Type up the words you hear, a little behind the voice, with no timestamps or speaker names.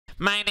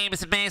My name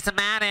is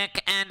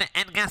Masomatic, and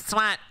guess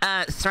what?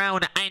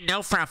 Throne, I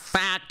know for a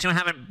fact you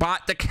haven't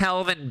bought the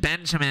Kelvin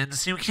Benjamin,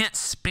 so you can't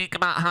speak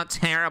about how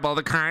terrible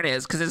the card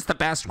is, because it's the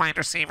best wide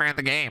receiver in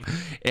the game.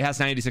 It has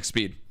 96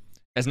 speed.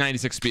 As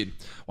 96 speed.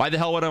 Why the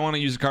hell would I want to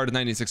use a card with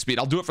 96 speed?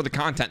 I'll do it for the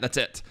content. That's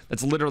it.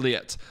 That's literally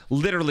it.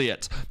 Literally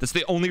it. That's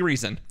the only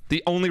reason.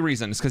 The only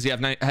reason is because you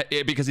have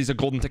because he's a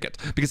golden ticket.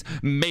 Because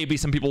maybe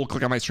some people will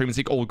click on my stream and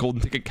think, oh,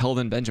 golden ticket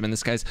Kelvin Benjamin.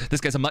 This guy's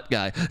a mutt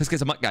guy. This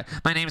guy's a mutt guy.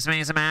 My name's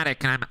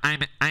Masomatic,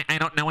 and I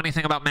don't know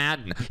anything about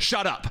Madden.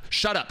 Shut up.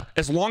 Shut up.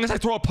 As long as I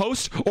throw a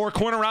post or a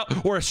corner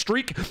route or a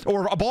streak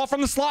or a ball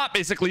from the slot,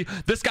 basically,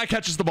 this guy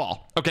catches the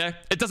ball. Okay?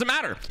 It doesn't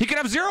matter. He can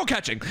have zero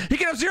catching. He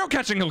can have zero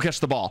catching. He'll catch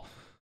the ball.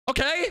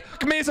 Okay?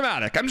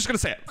 Masomatic. I'm just going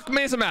to say it.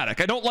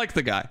 Masomatic. I don't like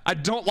the guy. I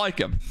don't like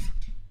him.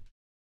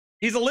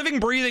 He's a living,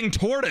 breathing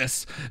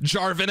tortoise,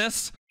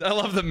 Jarvinus. I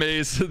love the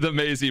maze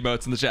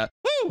emotes in the chat.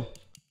 Woo!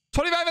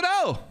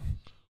 25-0.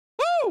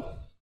 Woo!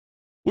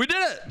 We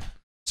did it.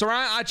 So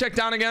I checked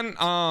down again.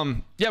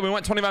 Yeah, we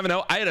went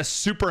 25-0. I had a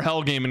super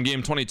hell game in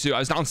game 22. I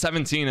was down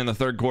 17 in the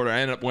third quarter. I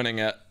ended up winning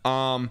it.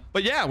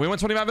 But yeah, we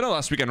went 25-0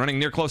 last weekend running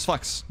near close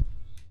flex.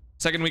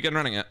 Second weekend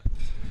running it.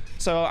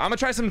 So I'm gonna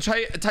try some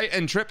tight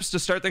end trips to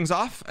start things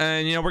off,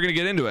 and you know, we're gonna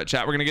get into it,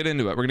 chat. We're gonna get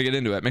into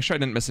it. Make sure I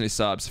didn't miss any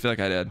subs. I feel like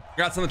I did.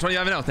 Congrats on the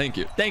 25-0.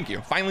 Thank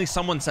you. Finally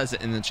someone says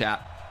it in the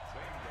chat.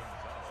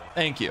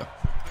 Thank you.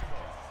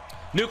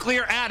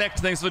 Nuclear Addict,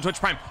 thanks for the Twitch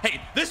Prime. Hey,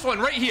 this one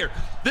right here,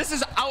 this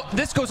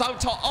goes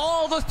out to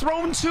all the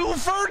Throne 2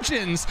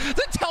 virgins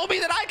that tell me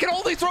that I can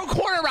only throw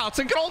corner routes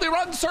and can only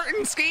run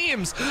certain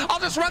schemes. I'll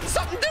just run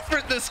something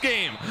different this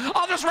game.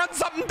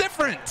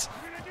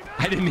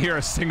 I didn't hear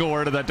a single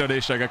word of that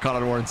donation. I got caught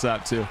on Warren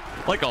Sapp too.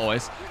 Like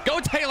always. Go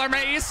Taylor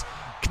Mays.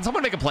 Can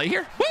someone make a play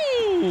here?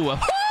 Woo! Woo!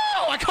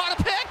 I caught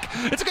a pick.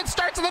 It's a good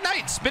start to the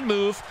night. Spin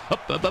move.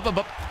 Up.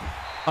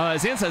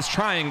 Zan says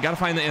trying. Gotta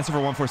find the answer for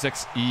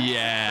 146.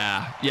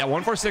 Yeah,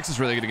 146 is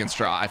really good against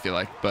draw, I feel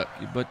like. But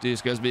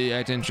these guys be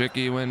acting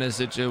tricky when the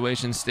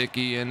situation's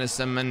sticky and it's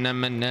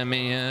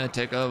a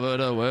take over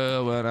the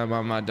world when I'm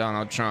on my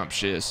Donald Trump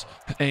shiz.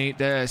 Ain't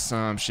that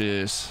some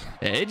shiz?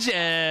 Hey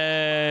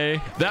Jay,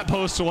 that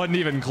post wasn't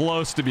even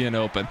close to being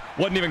open.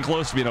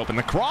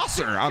 The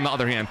crosser, on the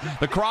other hand,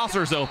 the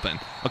crosser's open.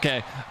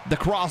 Okay, the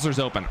crosser's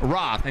open.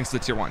 Raw, thanks to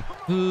the tier 1.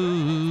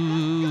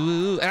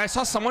 Ooh, and I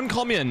saw someone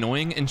call me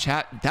annoying in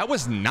chat. That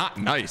was not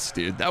nice,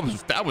 dude. That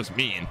was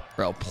mean,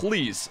 bro.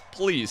 Please.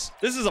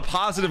 This is a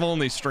positive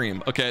only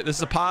stream. Okay,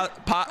 this is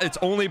it's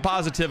only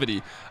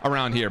positivity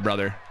around here,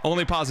 brother.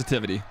 Only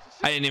positivity.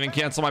 I didn't even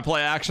cancel my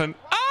play action.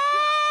 Ah!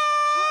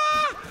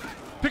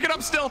 Pick it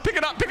up still. Pick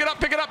it up.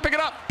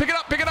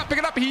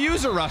 He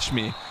user rushed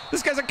me.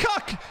 This guy's a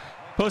cuck.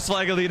 Post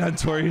flag elite on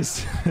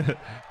Tories.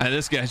 And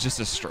this guy's just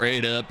a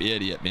straight up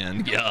idiot,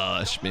 man.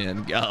 Gosh.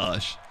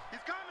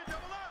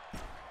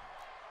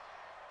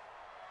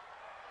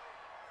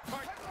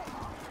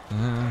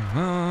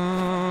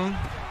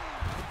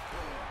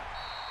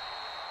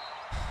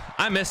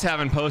 I miss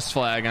having post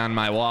flag on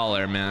my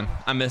Waller, man.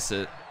 I miss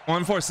it.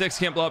 146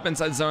 can't blow up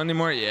inside zone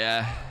anymore.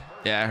 Yeah,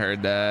 I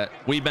heard that.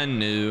 We've been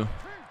new,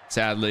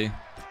 sadly.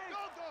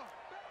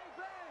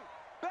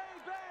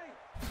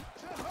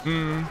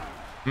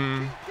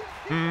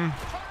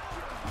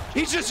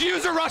 He's just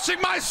user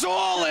rushing my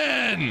soul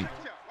in.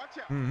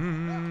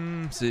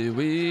 See,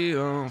 we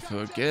won't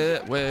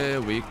forget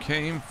where we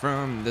came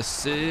from. The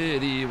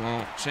city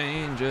won't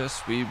change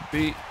us. We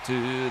beat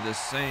to the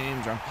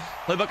same drum.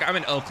 Playbook, I'm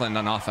in Oakland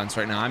on offense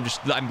right now.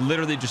 I'm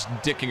literally just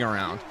dicking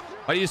around.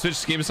 Why do you switch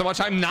schemes so much?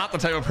 I'm not the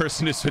type of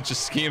person who switches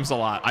schemes a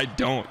lot. I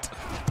don't.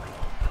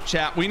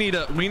 Chat, we need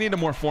a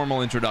more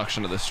formal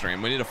introduction to this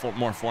stream. We need a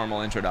more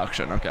formal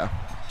introduction. Okay.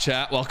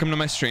 Chat, welcome to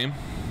my stream.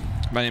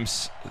 My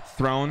name's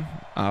Throne.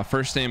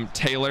 First name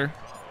Taylor.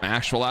 My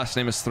actual last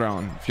name is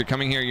Throne. If you're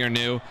coming here, you're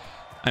new.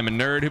 I'm a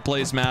nerd who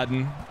plays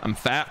Madden. I'm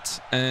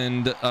fat,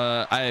 and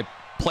I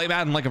play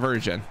Madden like a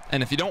virgin.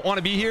 And if you don't want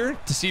to be here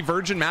to see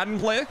virgin Madden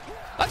play,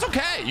 that's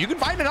okay. You can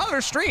find another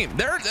stream.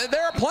 There are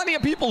plenty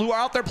of people who are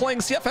out there playing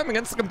CFM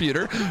against the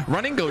computer,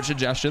 running goat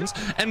suggestions,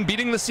 and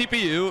beating the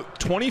CPU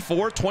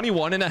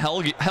 24-21 in a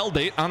hell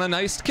date on a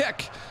nice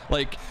kick.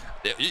 Like,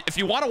 if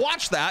you want to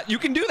watch that, you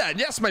can do that.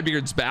 Yes, my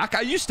beard's back.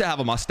 I used to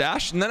have a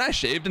mustache, and then I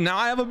shaved, and now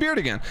I have a beard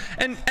again.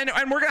 And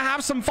we're gonna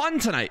have some fun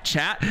tonight,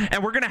 chat.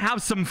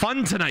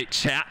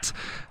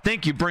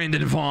 Thank you,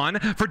 Brandon Vaughn,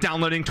 for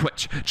downloading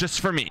Twitch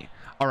just for me.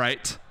 All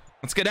right,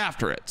 let's get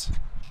after it.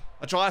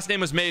 But your last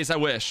name was Maze, I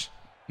wish.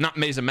 Not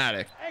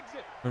Masomatic.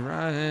 Oh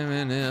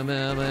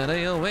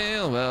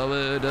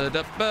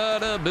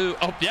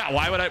yeah,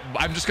 why would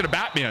I'm just gonna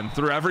Batman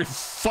through every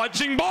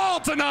fudging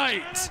ball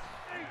tonight.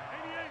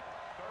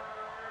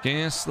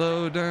 Can't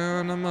slow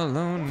down, I'm a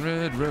lone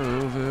red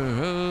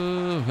rover.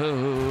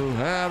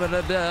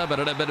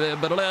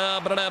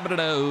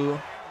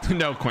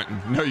 No,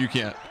 Quentin. No, you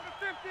can't.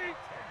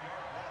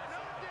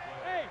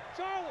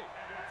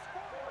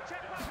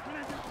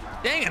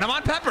 Dang it, I'm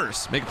on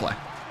peppers. Make a play.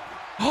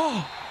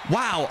 Oh,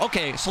 wow.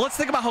 Okay, so let's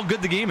think about how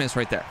good the game is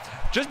right there.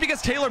 Just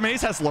because Taylor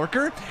Mays has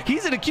lurker,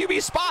 he's in a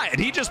QB spot, and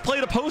he just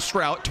played a post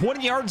route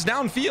 20 yards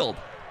downfield.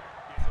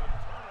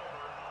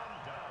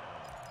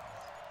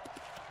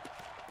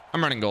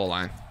 I'm running goal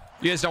line.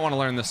 You guys don't want to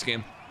learn this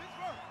scheme.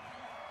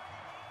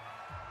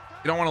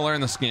 You don't want to learn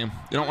this game.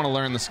 You don't want to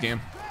learn this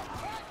game.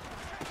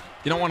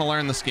 You don't want to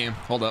learn this game.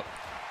 Hold up.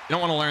 You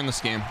don't want to learn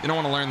this game. You don't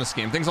want to learn this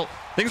game. Things will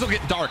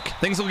get dark.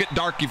 Things will get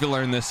dark if you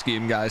learn this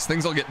scheme, guys.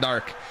 Things will get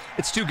dark.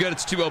 It's too good.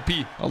 It's too OP.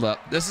 Hold up.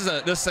 This is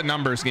a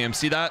numbers game.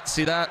 See that?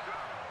 See that?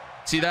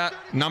 See that?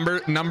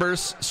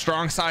 Numbers.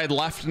 Strong side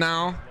left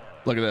now.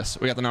 Look at this.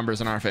 We got the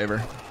numbers in our favor.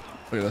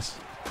 Look at this.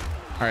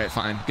 All right,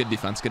 fine. Good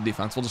defense. Good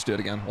defense. We'll just do it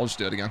again. We'll just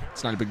do it again.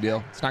 It's not a big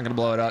deal. It's not gonna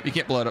blow it up. You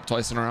can't blow it up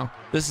twice in a row.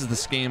 This is the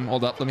scheme.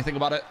 Hold up. Let me think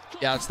about it.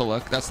 Yeah, that's the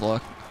look. That's the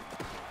look.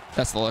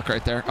 That's the look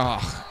right there.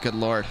 Oh, good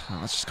lord. Oh,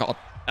 let's just call it.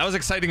 That was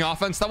exciting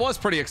offense. That was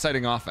pretty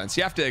exciting offense.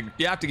 You have to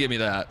give me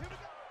that.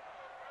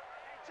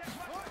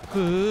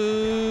 Ooh,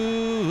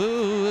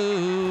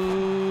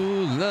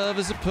 love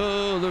is a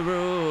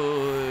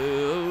Polaroid.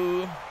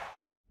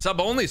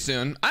 Sub only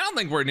soon. I don't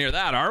think we're near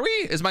that, are we?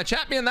 Is my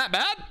chat being that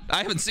bad?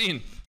 I haven't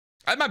seen.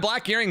 I have my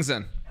black earrings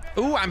in.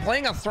 Ooh, I'm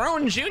playing a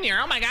Throne Junior.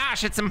 Oh my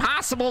gosh, it's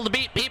impossible to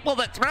beat people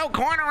that throw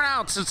corner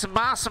routes. It's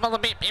impossible to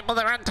beat people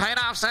that run tight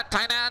offset,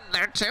 tight end.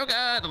 They're too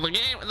good.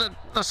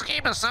 The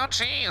scheme is so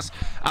cheese.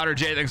 Outer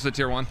J, thanks for the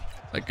tier 1.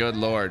 Like, good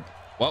lord.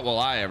 What will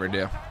I ever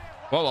do?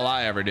 What will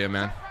I ever do,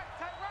 man?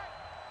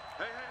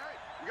 Hey,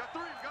 you got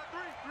three.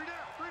 Three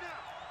down.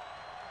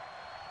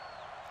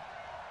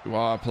 You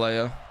are a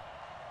player.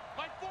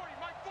 Mike 40.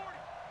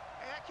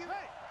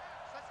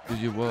 Hey, Who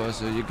you was,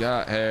 who you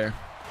got hair.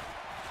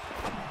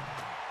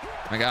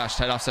 My gosh,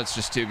 tight offset's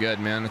just too good,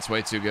 man. It's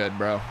way too good,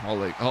 bro.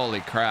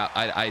 Holy crap.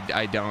 I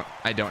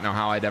don't know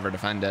how I'd ever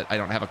defend it. I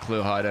don't have a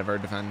clue how I'd ever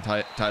defend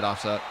tight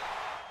offset.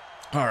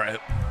 All right.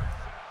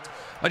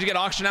 Why'd you get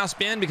auction house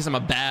banned? Because I'm a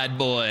bad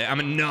boy.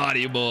 I'm a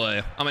naughty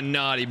boy. I'm a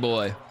naughty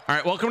boy. All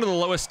right, welcome to the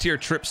lowest tier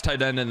trips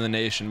tight end in the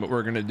nation, but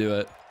we're gonna do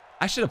it.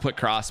 I should have put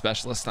cross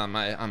specialist on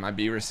my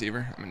B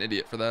receiver. I'm an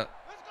idiot for that.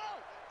 let's go.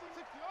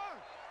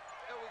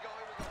 Here we go.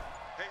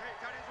 Hey,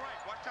 tight end's right.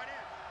 Watch tight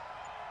end.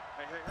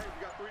 Hey,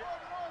 you got three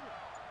down.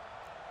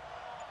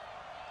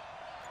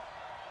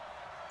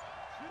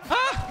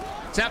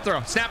 Snap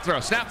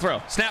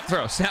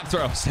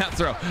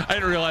throw. I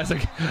didn't realize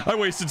I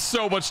wasted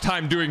so much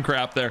time doing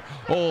crap there.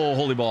 Oh,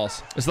 holy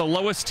balls. It's the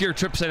lowest tier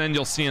trips end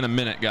you'll see in a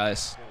minute,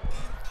 guys.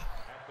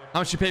 How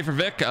much you pay for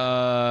Vic?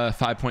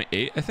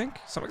 5.8, I think.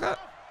 Something like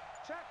that.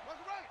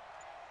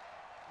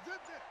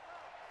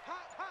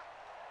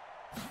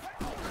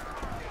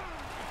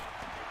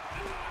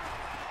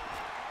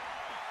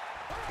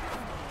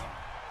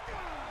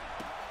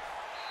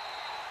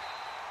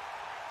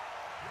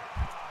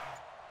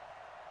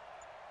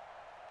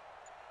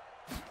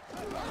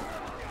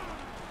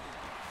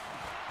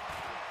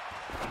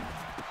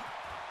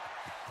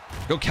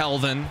 Go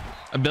Kelvin.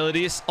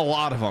 Abilities, a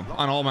lot of them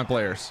on all my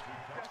players.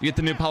 You get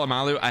the new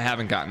Palomalu? I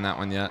haven't gotten that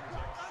one yet.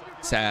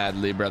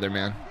 Sadly, brother,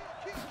 man.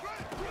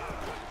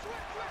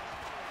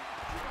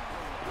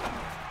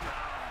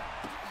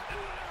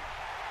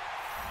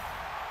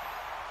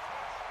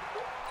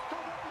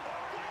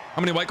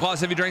 How many White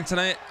Claws have you drank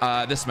tonight?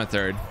 This is my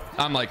third.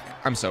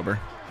 I'm sober.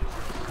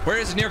 Where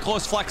is near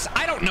close flex?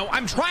 I don't know.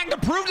 I'm trying to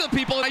prove to the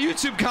people in my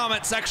YouTube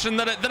comment section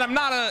that I'm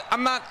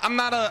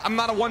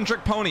not a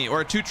one-trick pony or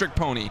a two-trick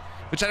pony,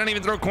 which I don't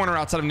even throw corner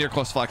outside of near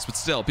close flex, but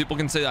still, people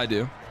can say I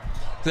do.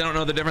 They don't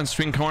know the difference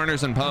between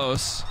corners and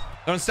posts.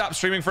 Don't stop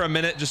streaming for a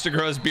minute just to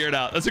grow his beard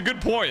out. That's a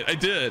good point. I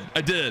did.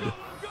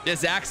 Yeah,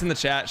 Zach's in the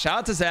chat. Shout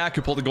out to Zach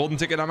who pulled a golden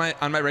ticket on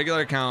my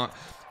regular account.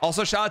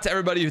 Also, shout out to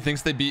everybody who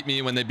thinks they beat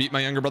me when they beat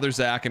my younger brother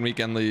Zach in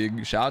Weekend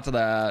League. Shout out to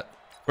that.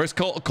 Where's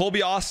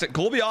Colby Austin?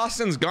 Colby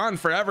Austin's gone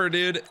forever,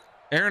 dude.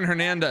 Aaron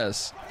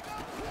Hernandez.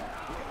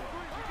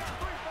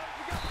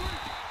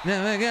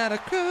 Now I gotta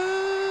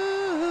cry.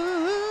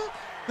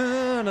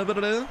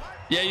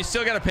 Yeah, you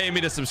still gotta pay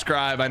me to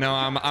subscribe. I know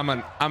I'm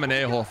an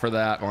a-hole for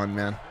that one,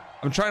 man.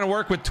 I'm trying to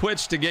work with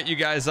Twitch to get you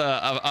guys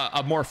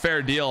a more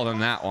fair deal than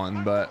that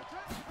one, but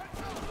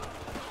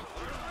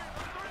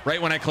right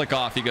when I click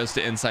off, he goes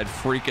to inside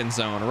freaking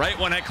zone. Right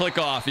when I click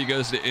off, he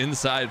goes to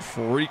inside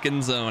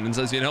freaking zone and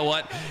says, you know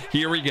what?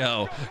 Here we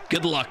go.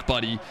 Good luck,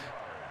 buddy.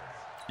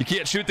 You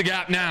can't shoot the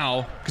gap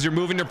now because you're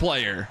moving your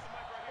player.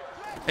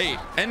 Hey,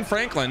 N.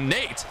 Franklin,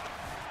 Nate.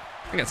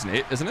 I think that's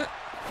Nate, isn't it?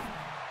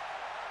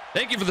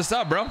 Thank you for the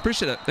sub, bro.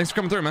 Appreciate it. Thanks for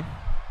coming through, man.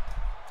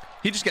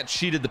 He just got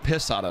cheated the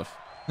piss out of.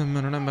 I'm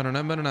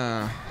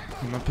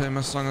gonna play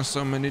my song on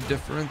so many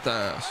different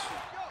things.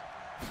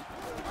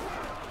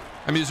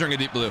 I'm using a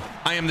deep blue.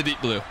 I am the deep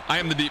blue.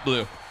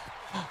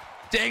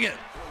 Dang it.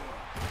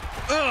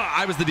 Ugh,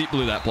 I was the deep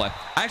blue that play.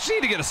 I actually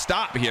need to get a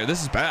stop here.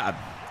 This is bad.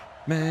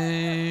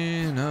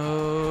 Man,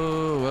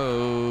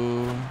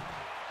 oh.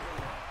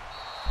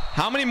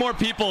 How many more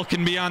people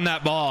can be on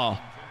that ball?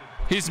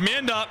 He's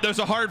manned up. There's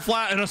a hard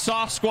flat and a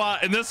soft squat,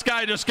 and this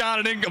guy just got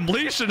an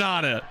incompletion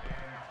on it.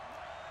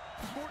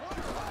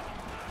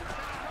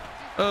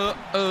 Oh.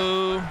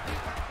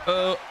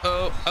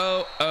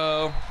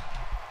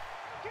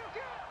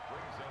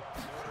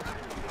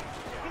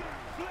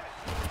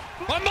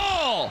 One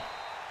ball.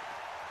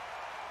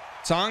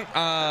 Song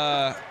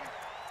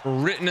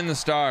Written in the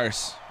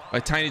Stars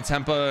by Tiny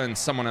Tempa and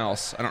someone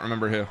else. I don't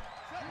remember who.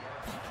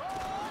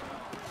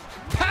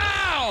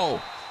 Pow!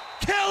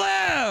 Kill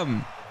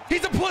him!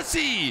 He's a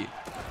pussy!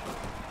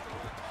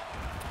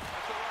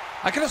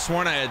 I could have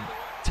sworn I had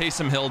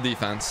Taysom Hill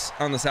defense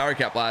on the salary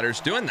cap ladders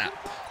doing that,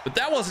 but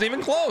that wasn't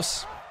even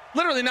close.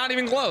 Literally not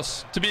even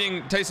close to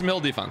being Taysom Hill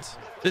defense.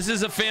 This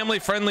is a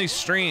family-friendly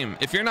stream.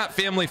 If you're not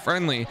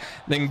family-friendly,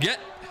 then get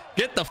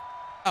the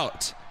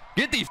out.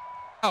 Get the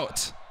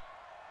out.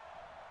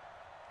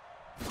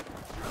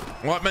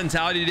 What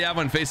mentality do you have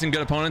when facing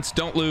good opponents?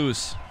 Don't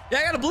lose. Yeah,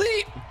 I gotta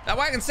bleep. That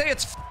way I can say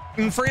it's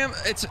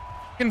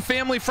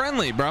family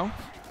friendly, bro. All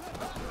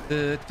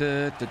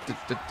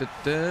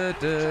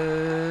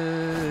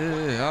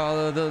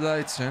of the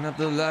lights, turn up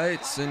the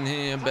lights in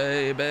here,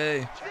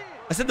 baby.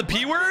 I said the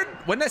P word?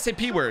 When did I say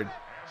P word?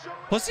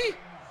 Pussy?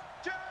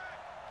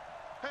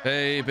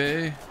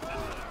 Baby,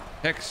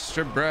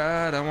 extra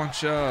bright. I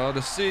want y'all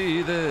to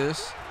see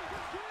this.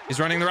 He's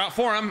running the route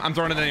for him. I'm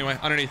throwing it anyway,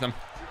 underneath him.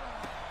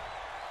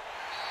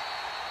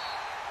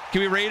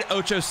 Can we raid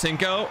Ocho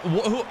Cinco?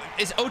 Who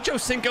is Ocho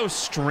Cinco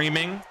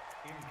streaming?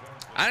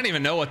 I don't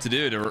even know what to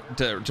do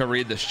to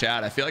read this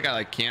chat. I feel like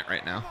I can't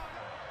right now.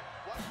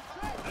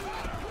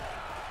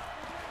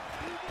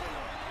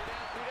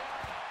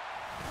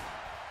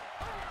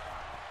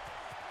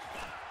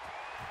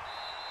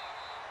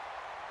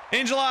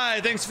 Angel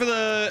Eye, thanks for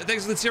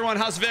the tier 1.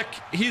 How's Vic?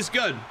 He's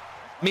good.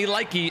 Me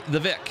likey the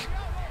Vic.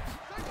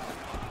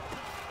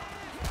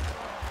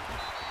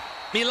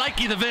 Me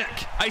likey the Vic.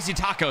 Icy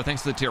Taco,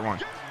 thanks for the tier 1.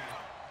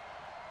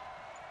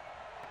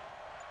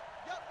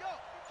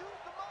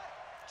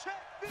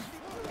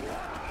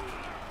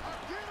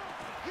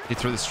 He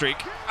threw the streak.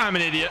 I'm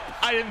an idiot.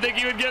 I didn't think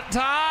he would get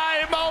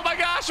time. Oh my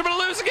gosh, I'm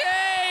gonna lose a game.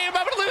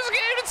 I'm gonna lose a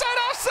game inside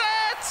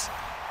offsets.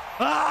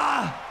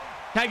 Ah!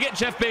 Can I get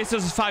Jeff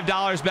Bezos'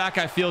 $5 back?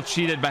 I feel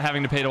cheated by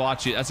having to pay to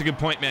watch you. That's a good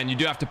point, man. You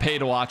do have to pay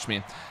to watch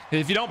me.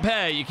 If you don't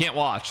pay, you can't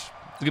watch.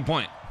 It's a good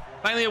point.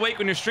 Finally awake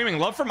when you're streaming.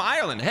 Love from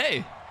Ireland.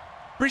 Hey,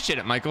 appreciate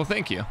it, Michael.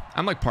 Thank you.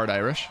 I'm like part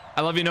Irish.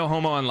 I love you, no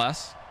homo,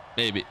 unless.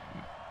 Maybe.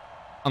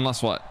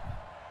 Unless what?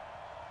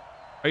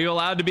 Are you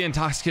allowed to be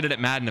intoxicated at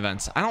Madden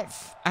events? I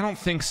don't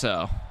think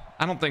so.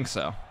 I don't think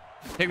so.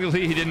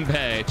 Technically, he didn't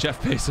pay.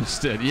 Jeff Bezos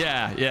did.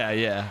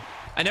 Yeah.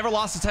 I never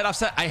lost a tight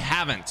offset. I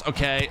haven't.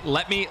 Okay.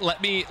 Let me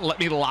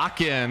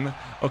lock in.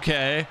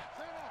 Okay.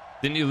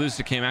 Didn't you lose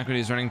to K-Mac when he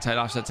was running tight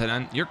offset tight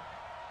end?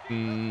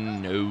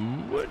 No,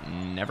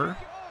 never.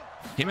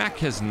 K-Mac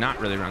has not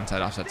really run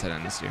tight offset tight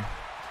end this year.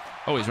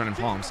 Oh, he's running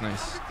palms.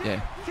 Nice.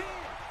 Yeah.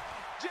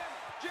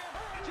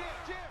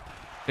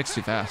 Vic's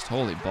too fast.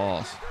 Holy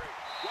balls.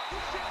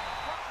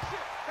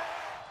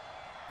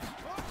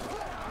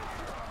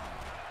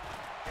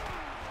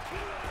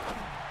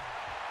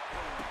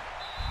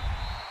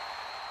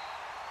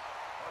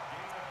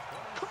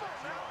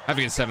 I have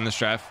to get 7 this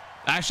drive.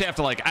 I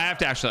have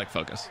to actually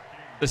focus.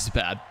 This is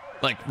bad,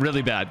 like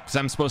really bad, because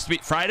I'm supposed to be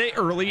Friday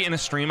early in a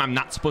stream. I'm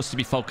not supposed to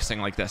be focusing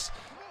like this.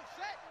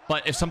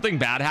 But if something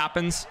bad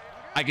happens,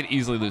 I could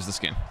easily lose this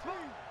game.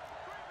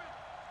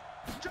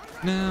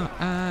 Now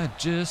I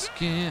just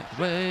can't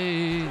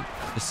wait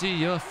to see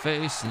your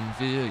face and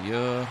feel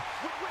your.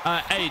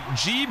 Hey,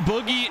 G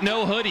Boogie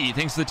No Hoodie.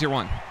 Thanks for the tier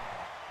 1. A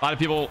lot of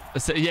people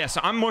say, yeah.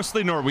 So I'm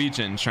mostly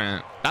Norwegian,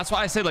 Trent. That's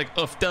why I say like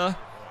ufta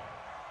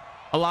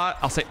a lot.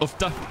 I'll say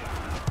ufta.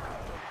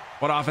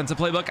 What offensive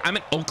playbook? I'm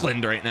in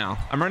Oakland right now.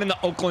 I'm running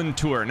the Oakland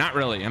tour. Not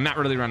really. I'm not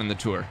really running the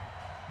tour,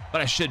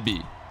 but I should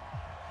be,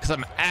 because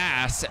I'm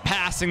ass at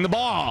passing the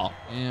ball.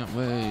 Can't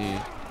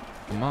wait.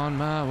 I'm on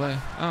my way.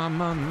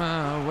 I'm on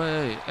my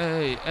way.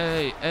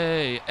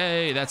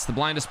 Hey. That's the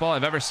blindest ball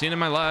I've ever seen in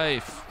my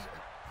life.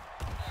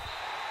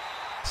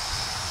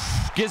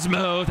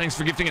 Gizmo, thanks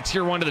for gifting a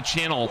tier 1 to the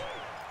channel.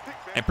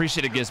 I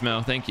appreciate it,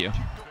 Gizmo. Thank you.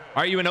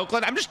 Are you in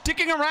Oakland? I'm just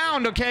dicking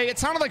around, okay? It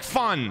sounded like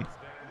fun.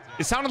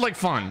 It sounded like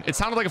fun. It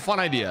sounded like a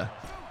fun idea.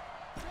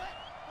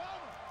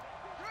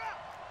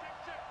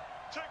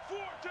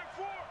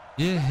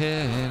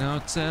 Yeah,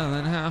 no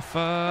telling how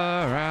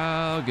far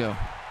I'll go.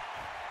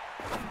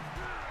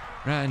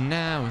 Right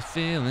now, we're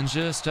feeling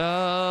just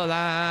all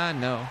I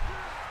know.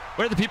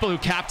 Where are the people who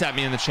capped at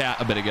me in the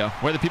chat a bit ago?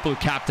 Where are the people who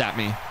capped at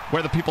me? Where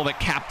are the people that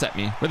capped at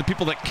me? Where are the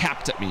people that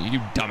capped at me? You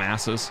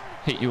dumbasses.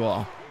 Hate you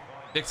all.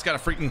 Dick's got a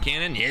freaking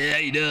cannon? Yeah,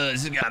 he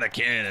does. He's got a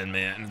cannon,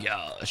 man.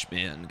 Gosh,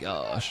 man.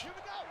 Gosh.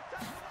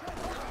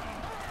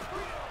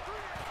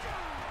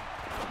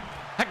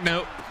 Heck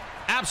no.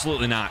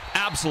 Absolutely not.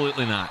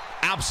 Absolutely not.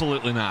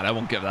 Absolutely not. I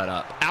won't give that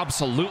up.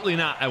 Absolutely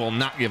not. I will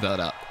not give that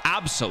up.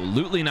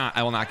 Absolutely not.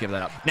 I will not give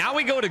that up. Now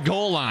we go to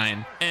goal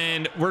line,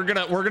 and we're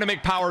gonna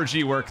make Power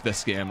G work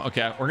this game.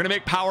 Okay, we're gonna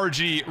make Power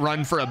G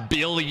run for a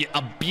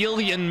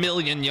billion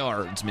million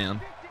yards,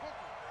 man.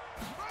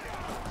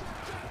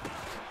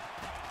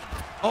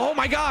 Oh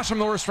my gosh, I'm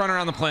the worst runner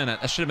on the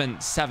planet. That should have been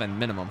 7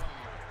 minimum.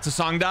 It's a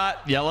song dot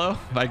yellow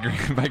by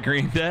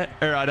Green Day,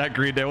 or not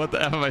Green Day. What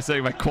the F am I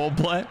saying? By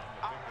Coldplay.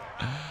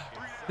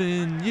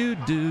 Then you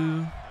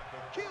do.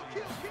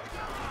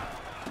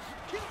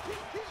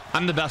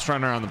 I'm the best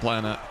runner on the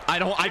planet.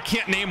 I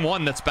can't name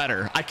one that's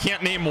better. I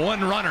can't name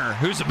one runner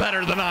who's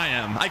better than I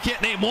am. I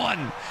can't name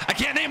one. I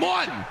can't name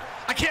one.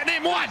 I can't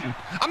name one.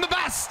 I'm the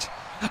best.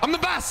 I'm the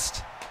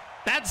best.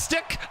 That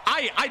stick,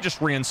 I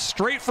just ran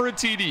straight for a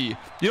TD.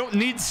 You don't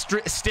need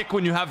stick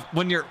when you have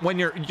you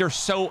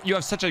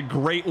have such a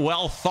great,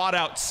 well thought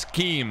out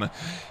scheme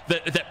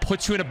that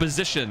puts you in a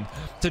position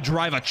to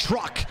drive a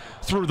truck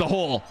through the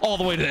hole all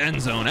the way to the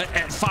end zone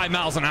at 5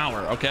 miles an hour.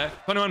 Okay,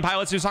 21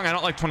 Pilots new song. I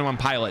don't like 21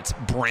 Pilots,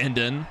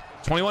 Brandon.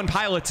 21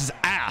 Pilots is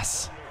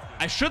ass.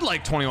 I should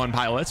like 21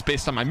 Pilots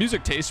based on my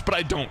music taste, but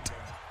I don't.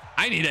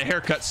 I need a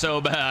haircut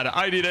so bad.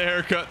 I need a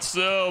haircut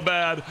so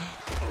bad.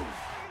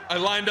 I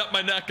lined up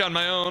my neck on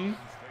my own.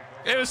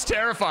 It was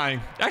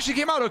terrifying. It actually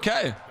came out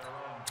okay,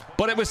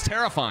 but it was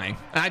terrifying,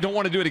 and I don't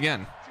want to do it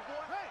again.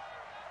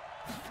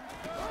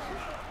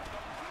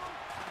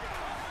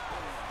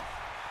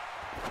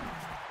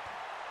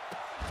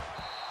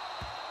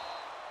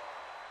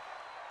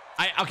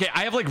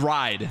 I have like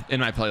Ride in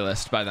my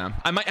playlist by them.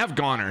 I might have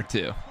Goner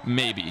too,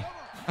 maybe.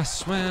 I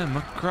swam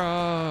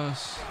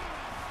across,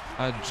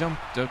 I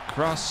jumped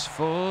across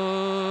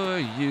for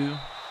you.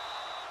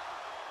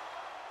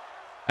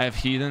 I have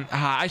Heathen.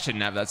 I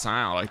shouldn't have that song.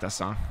 I don't like that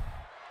song.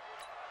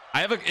 I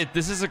have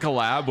this is a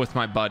collab with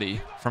my buddy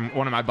from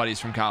one of my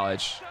buddies from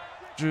college.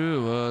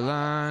 Drew a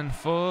line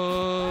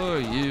for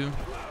you.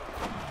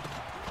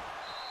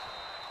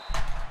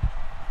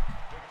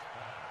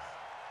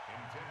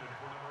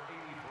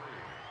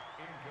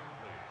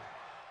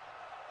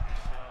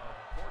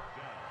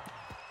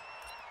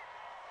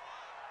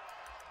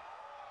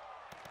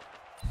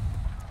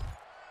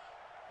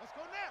 Let's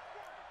go now.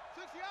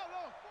 60 out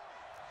low.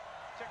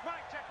 Check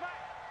back, check back.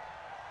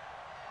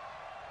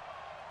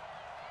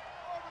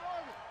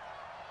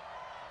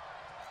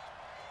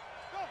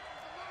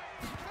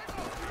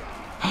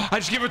 I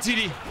just gave up a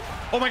TD.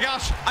 Oh my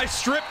gosh, I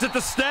stripped at the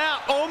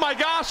snap. Oh my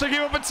gosh, I gave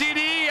up a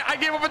TD. I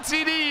gave up a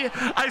TD.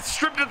 I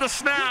stripped at the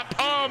snap.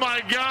 Oh my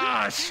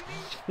gosh.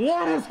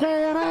 What is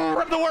going on?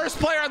 I'm the worst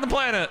player on the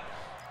planet.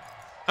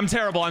 I'm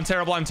terrible. I'm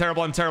terrible. I'm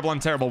terrible. I'm terrible. I'm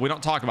terrible. We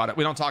don't talk about it.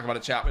 We don't talk about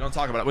it, chat. We don't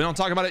talk about it. We don't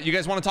talk about it. You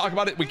guys want to talk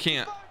about it? We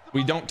can't.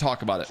 We don't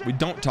talk about it. We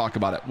don't talk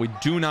about it. We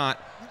do not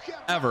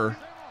ever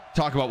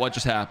talk about what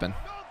just happened.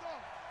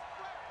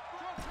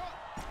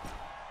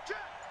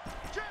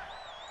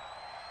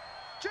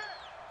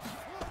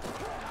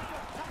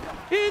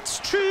 It's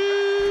true.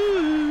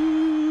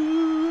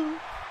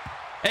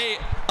 Hey,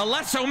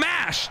 Alesso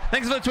Mash,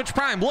 thanks for the Twitch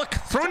Prime. Look,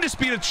 thrown to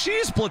speed a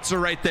cheese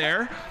blitzer right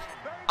there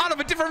out of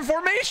a different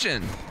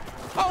formation.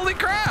 Holy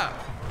crap.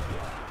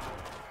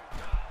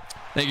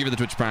 Thank you for the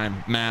Twitch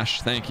Prime,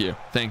 Mash. Thank you.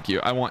 Thank you.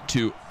 I want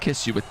to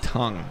kiss you with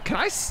tongue. Can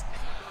I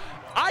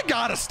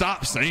gotta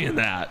stop saying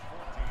that.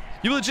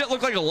 You legit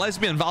look like a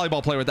lesbian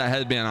volleyball player with that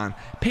headband on.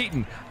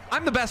 Peyton,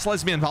 I'm the best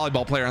lesbian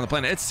volleyball player on the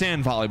planet. It's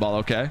sand volleyball,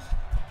 okay?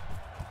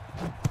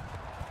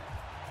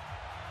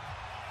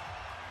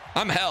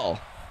 I'm hell.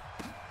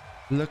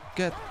 Look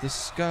at the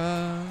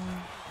sky.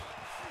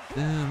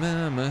 Thank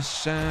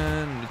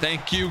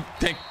you.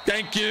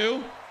 Thank you.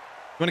 You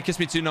want to kiss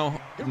me too?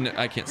 No,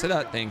 I can't say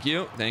that. Thank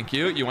you. Thank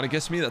you. You want to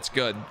kiss me? That's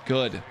good.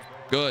 Good.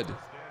 Good.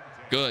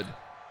 Good.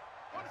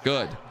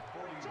 Good.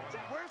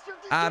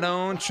 I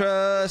don't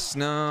trust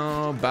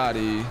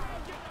nobody.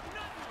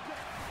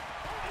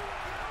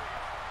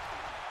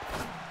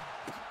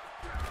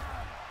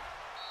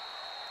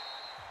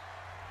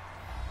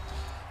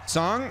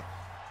 Song?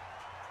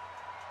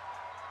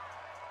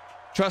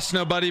 Trust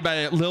Nobody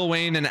by Lil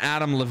Wayne and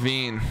Adam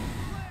Levine.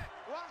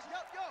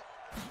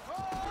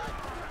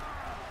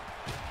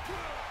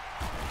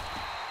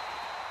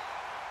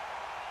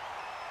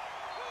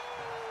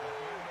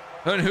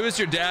 And who is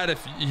your dad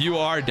if you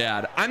are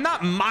dad? I'm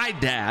not my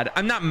dad.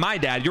 I'm not my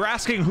dad. You're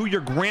asking who your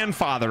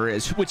grandfather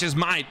is, which is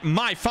my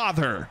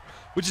father.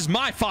 Which is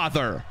my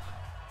father.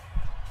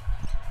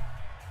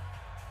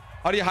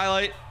 How do you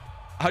highlight?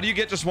 How do you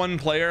get just one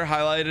player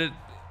highlighted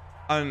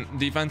on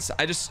defense?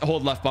 I just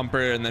hold left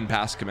bumper and then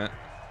pass commit.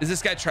 Is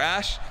this guy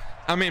trash?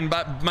 I mean,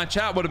 but my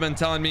chat would have been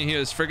telling me he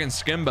was freaking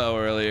Skimbo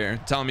earlier,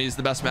 telling me he's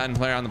the best Madden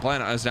player on the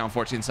planet. I was down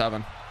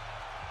 14-7.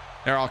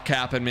 They're all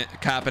capping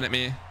at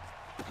me,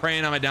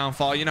 praying on my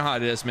downfall. You know how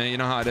it is, man. You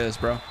know how it is,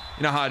 bro.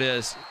 You know how it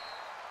is.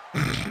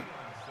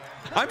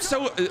 I'm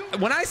so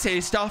when I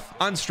say stuff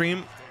on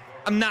stream,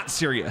 I'm not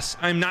serious.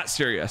 I'm not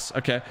serious.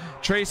 Okay.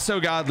 Trace So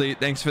Godly,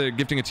 thanks for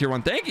gifting a tier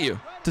 1. Thank you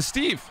to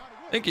Steve.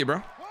 Thank you,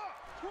 bro.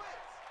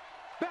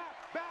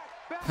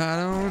 I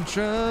don't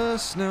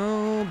trust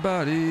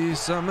nobody.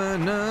 Summer,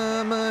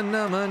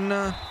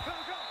 na.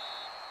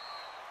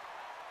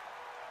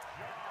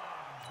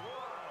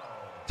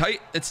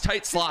 Tight. It's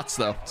tight slots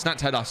though. It's not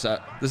tight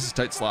offset. This is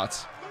tight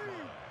slots.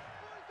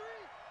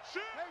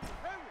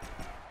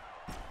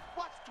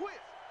 Watch the twist.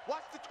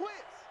 Watch the twist.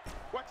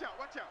 Watch out.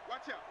 Watch out.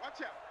 Watch out.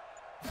 Watch out.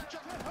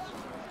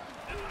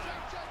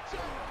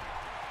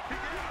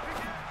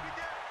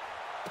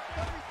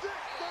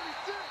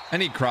 I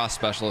need cross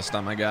specialist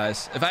on my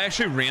guys. If I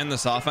actually ran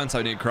this offense, I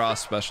would need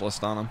cross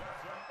specialist on them.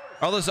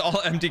 All those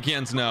all empty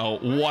cans? No,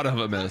 one of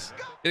them is.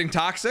 Getting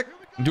toxic?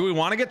 Do we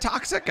want to get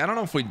toxic? I don't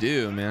know if we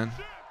do, man.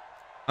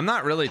 I'm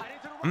not really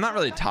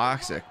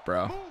toxic,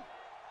 bro.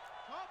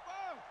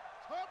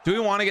 Do we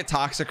want to get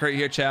toxic right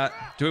here, chat?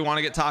 Do we want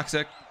to get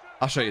toxic?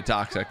 I'll show you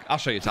toxic. I'll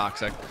show you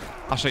toxic.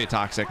 I'll show you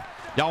toxic.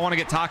 Y'all want to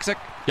get toxic?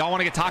 Y'all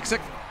want to get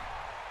toxic?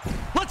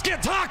 Let's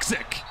get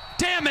toxic!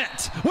 Damn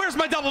it! Where's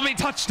my double me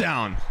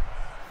touchdown?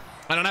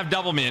 I don't have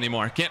double me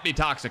anymore. Can't be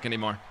toxic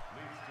anymore.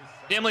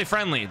 Family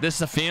friendly. This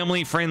is a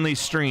family friendly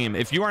stream.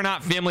 If you are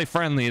not family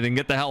friendly, then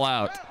get the hell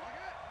out.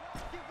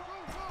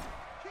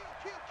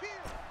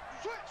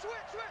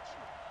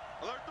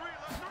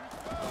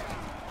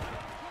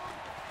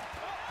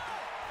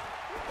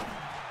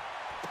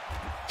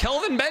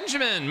 Kelvin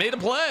Benjamin made a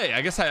play.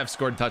 I guess I have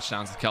scored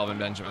touchdowns with Kelvin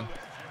Benjamin,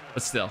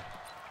 but still.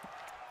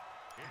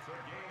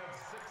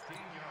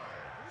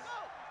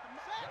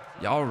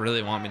 Y'all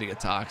really want me to get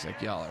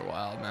toxic. Y'all are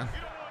wild, man.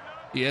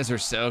 You guys are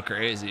so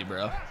crazy,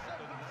 bro.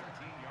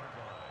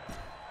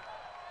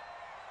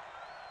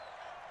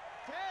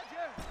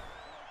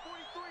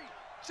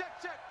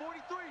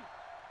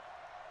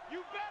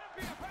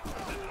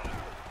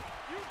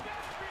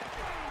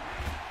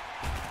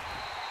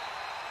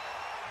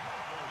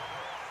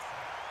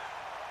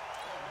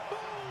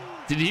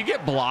 Did he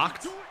get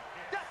blocked?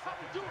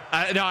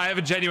 No, I have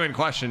a genuine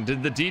question.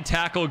 Did the D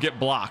tackle get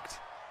blocked?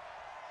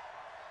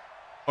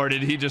 Or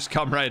did he just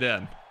come right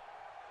in?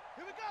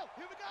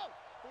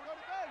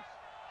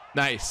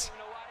 Nice.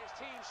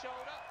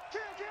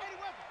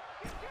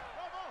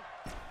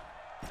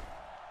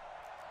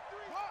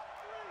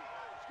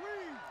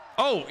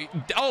 Oh,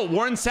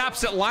 Warren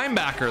Sapp's at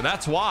linebacker.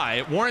 That's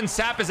why. Warren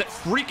Sapp is at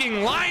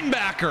freaking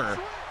linebacker.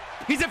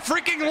 He's at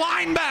freaking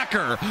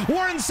linebacker.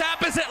 Warren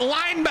Sapp is at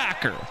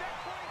linebacker.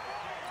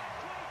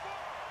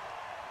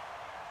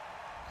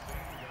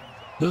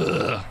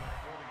 Ugh.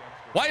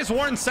 Why is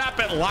Warren Sapp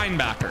at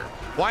linebacker?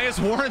 Why is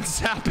Warren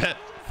Sapp at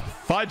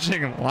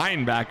fudging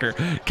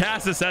linebacker?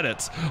 Cassis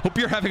Edits. Hope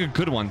you're having a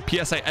good one.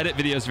 P.S. I edit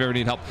videos if you ever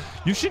need help.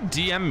 You should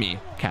DM me,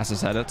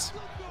 Cassis Edits,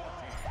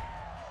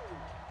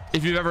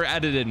 if you've ever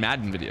edited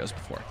Madden videos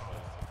before.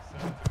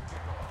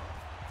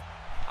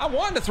 I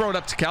wanted to throw it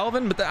up to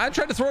Calvin, but I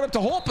tried to throw it up to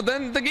Holt, but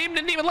then the game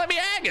didn't even let me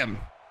ag him.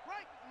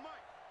 Right, Mike.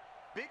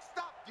 Big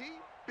stop, D.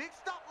 Big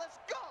stop. Let's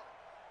go.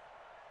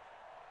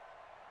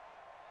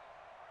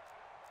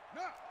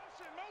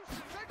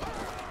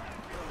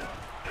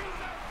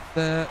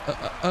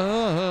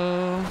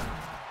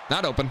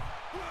 Not open.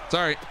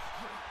 Sorry.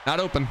 Not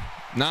open.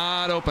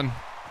 Not open.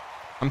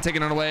 I'm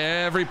taking it away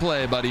every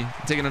play, buddy.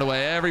 I'm taking it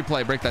away every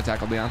play. Break that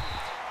tackle, Dion.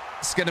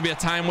 It's going to be a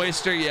time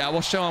waster. Yeah,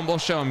 we'll show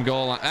him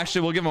goal line.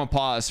 Actually, we'll give him a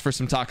pause for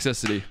some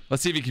toxicity.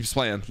 Let's see if he keeps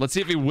playing. Let's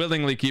see if he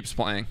willingly keeps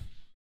playing.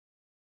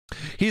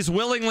 He's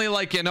willingly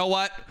like, you know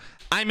what?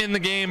 I'm in the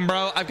game,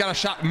 bro. I've got a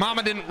shot.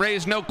 Mama didn't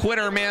raise no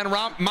quitter, man.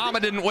 Mama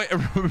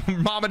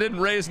didn't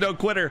raise no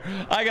quitter.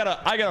 I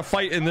gotta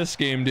fight in this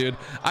game, dude.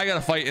 I gotta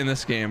fight in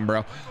this game,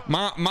 bro.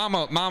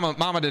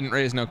 Mama didn't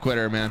raise no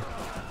quitter, man.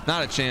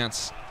 Not a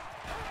chance.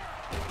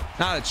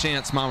 Not a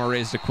chance. Mama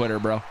raised a quitter,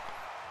 bro.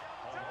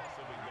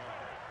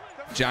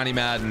 Johnny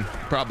Madden,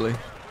 probably.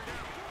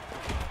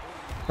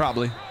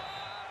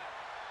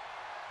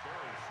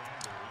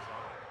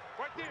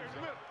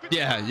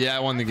 Yeah, I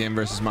won the game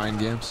versus Mind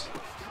Games.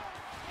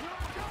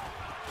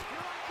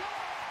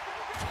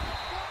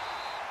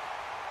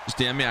 Just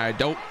damn me, I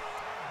dope.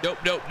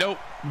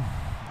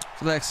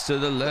 Flex to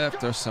the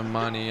left or some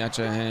money at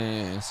your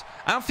hands.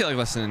 I don't feel like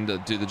listening to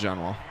Do the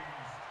General.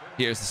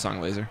 Here's the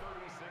song Laser.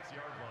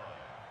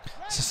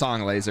 It's a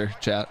song Laser,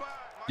 chat.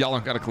 Y'all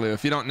don't got a clue.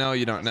 If you don't know,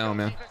 you don't know,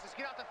 man.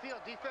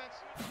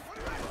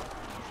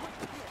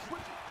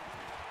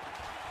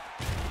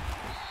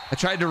 I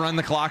tried to run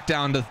the clock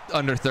down to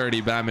under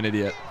 30, but I'm an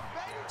idiot.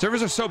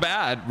 Servers are so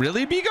bad.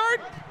 Really,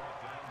 B-Guard?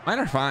 Mine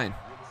are fine.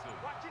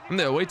 I'm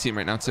the away team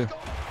right now, too.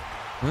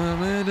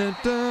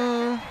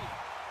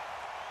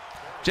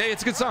 Jay,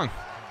 it's a good song.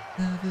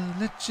 Never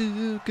let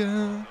you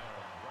go.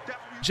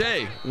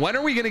 Jay, when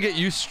are we going to get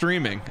you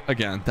streaming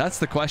again? That's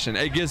the question.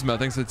 Hey, Gizmo,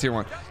 thanks for the tier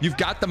 1. You've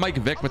got the Mike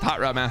Vick with Hot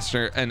Rod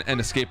Master and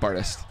Escape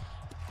Artist.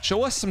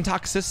 Show us some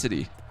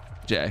toxicity,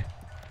 Jay.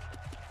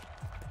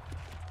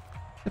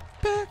 The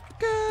back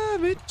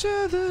of each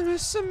other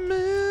is a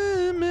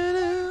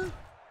minute.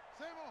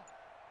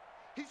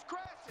 He's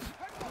crashing.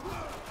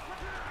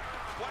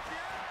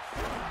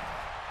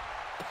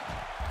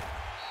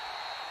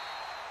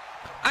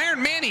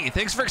 Iron Manny,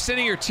 thanks for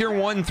extending your tier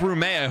 1 through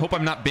May. I hope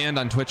I'm not banned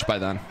on Twitch by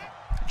then.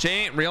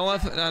 Jay ain't real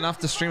enough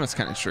to stream. It's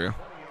kind of true.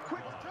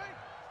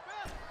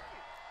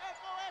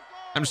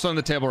 I'm just throwing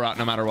the table route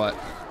no matter what.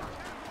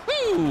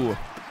 Woo!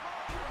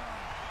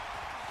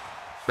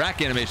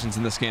 Rack animations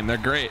in this game. They're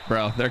great,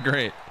 bro. They're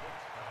great.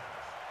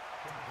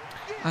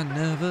 I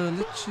never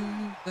let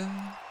you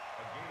down.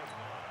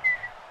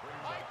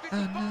 I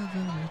never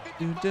let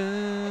you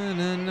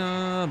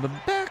down. But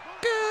back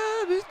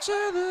up each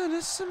other.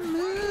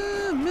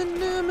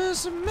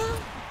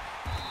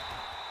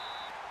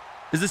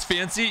 Is this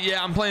fancy?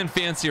 Yeah, I'm playing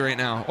fancy right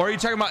now. Or are you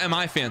talking about am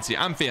I fancy?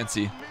 I'm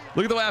fancy.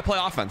 Look at the way I play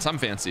offense. I'm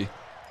fancy.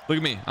 Look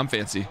at me. I'm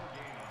fancy.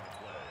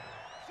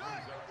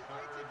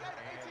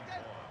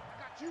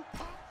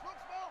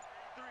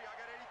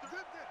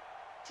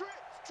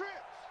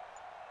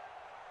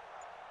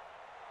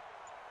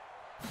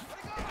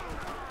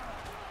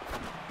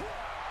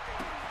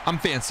 I'm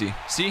fancy.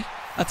 See?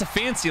 That's a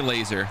fancy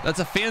laser. That's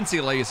a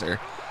fancy laser.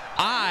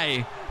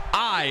 I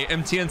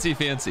am TNC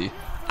fancy.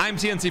 I'm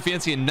TNC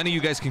fancy, and none of you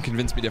guys can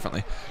convince me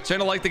differently.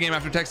 Starting to like the game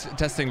after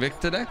testing Vic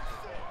today.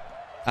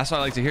 That's what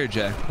I like to hear,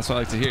 Jay. That's what I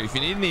like to hear. If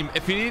you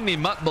need any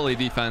mutt bully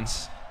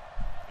defense,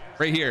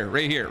 right here.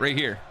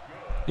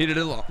 You need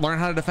to learn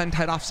how to defend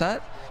tight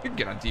offset. You can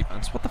get on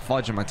defense. What the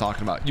fudge am I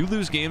talking about? You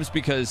lose games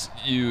because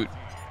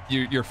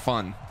you're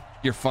fun.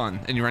 You're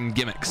fun, and you run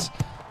gimmicks,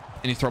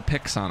 and you throw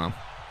picks on them.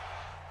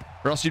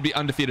 Or else you'd be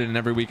undefeated in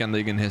every weekend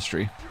league in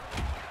history.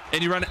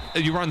 And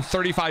you run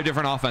 35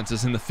 different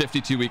offenses in the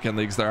 52 weekend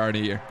leagues there are in a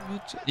year.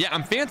 Yeah,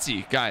 I'm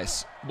fancy,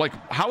 guys. Like,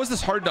 how is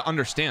this hard to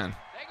understand?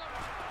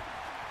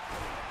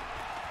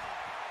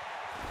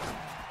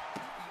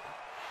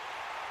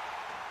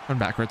 Run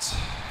backwards.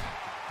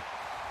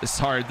 This is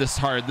hard. This is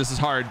hard. This is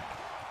hard.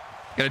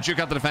 Gotta juke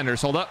out the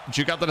defenders. Hold up.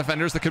 Juke out the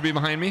defenders that could be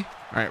behind me.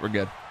 All right, we're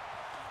good.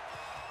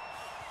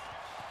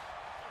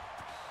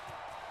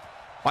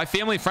 Why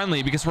family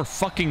friendly? Because we're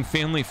fucking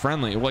family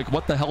friendly. Like,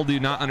 what the hell do you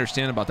not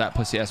understand about that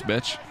pussy ass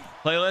bitch?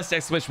 Playlist,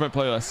 exclamation point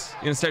playlist.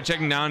 You gonna start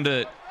checking down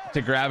to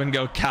grab and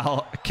go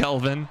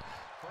Kelvin?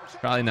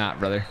 Probably not,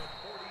 brother.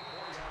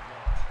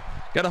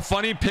 Got a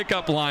funny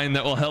pickup line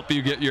that will help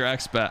you get your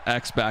X back.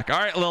 All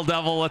right, little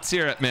devil, let's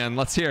hear it, man.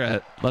 Let's hear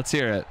it. Let's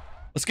hear it.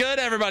 What's good,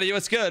 everybody?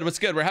 What's good? What's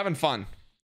good? We're having fun.